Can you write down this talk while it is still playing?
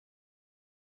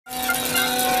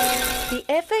The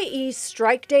FAE's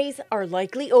strike days are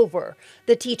likely over.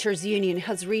 The teachers' union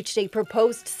has reached a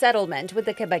proposed settlement with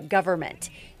the Quebec government.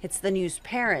 It's the news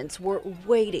parents were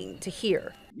waiting to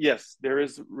hear. Yes, there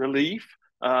is relief.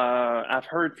 I've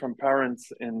heard from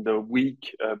parents in the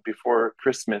week before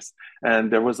Christmas,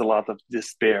 and there was a lot of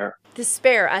despair.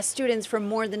 Despair as students from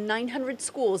more than 900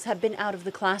 schools have been out of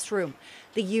the classroom.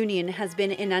 The union has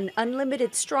been in an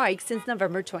unlimited strike since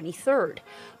November 23rd.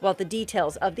 While the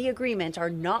details of the agreement are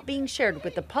not being shared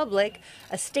with the public,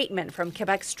 a statement from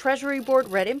Quebec's Treasury board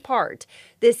read in part,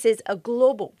 "This is a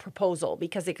global proposal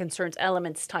because it concerns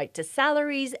elements tied to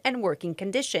salaries and working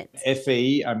conditions."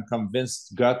 FAE, I'm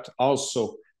convinced, got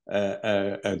also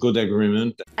a good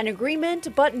agreement. An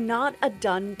agreement, but not a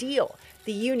done deal.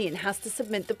 The union has to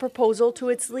submit the proposal to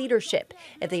its leadership.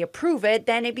 If they approve it,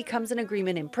 then it becomes an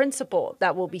agreement in principle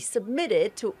that will be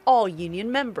submitted to all union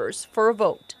members for a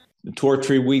vote. 2 or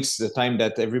 3 weeks, the time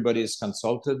that everybody is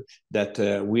consulted, that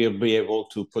we'll be able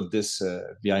to put this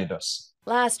behind us.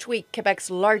 Last week,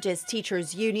 Quebec's largest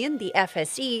teachers' union, the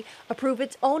FSE, approved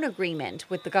its own agreement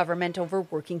with the government over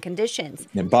working conditions.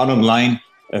 The bottom line,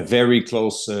 very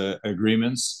close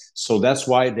agreements. So that's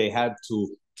why they had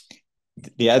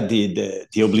the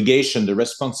obligation, the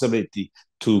responsibility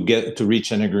to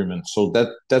reach an agreement. So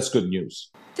that's good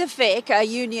news. The FIC, a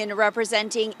union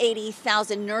representing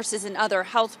 80,000 nurses and other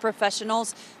health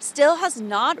professionals, still has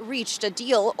not reached a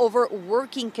deal over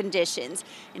working conditions.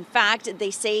 In fact,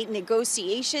 they say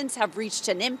negotiations have reached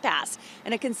an impasse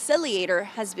and a conciliator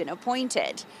has been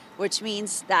appointed, which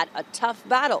means that a tough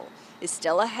battle is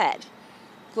still ahead.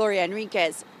 Gloria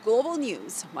Henriquez, Global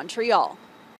News, Montreal.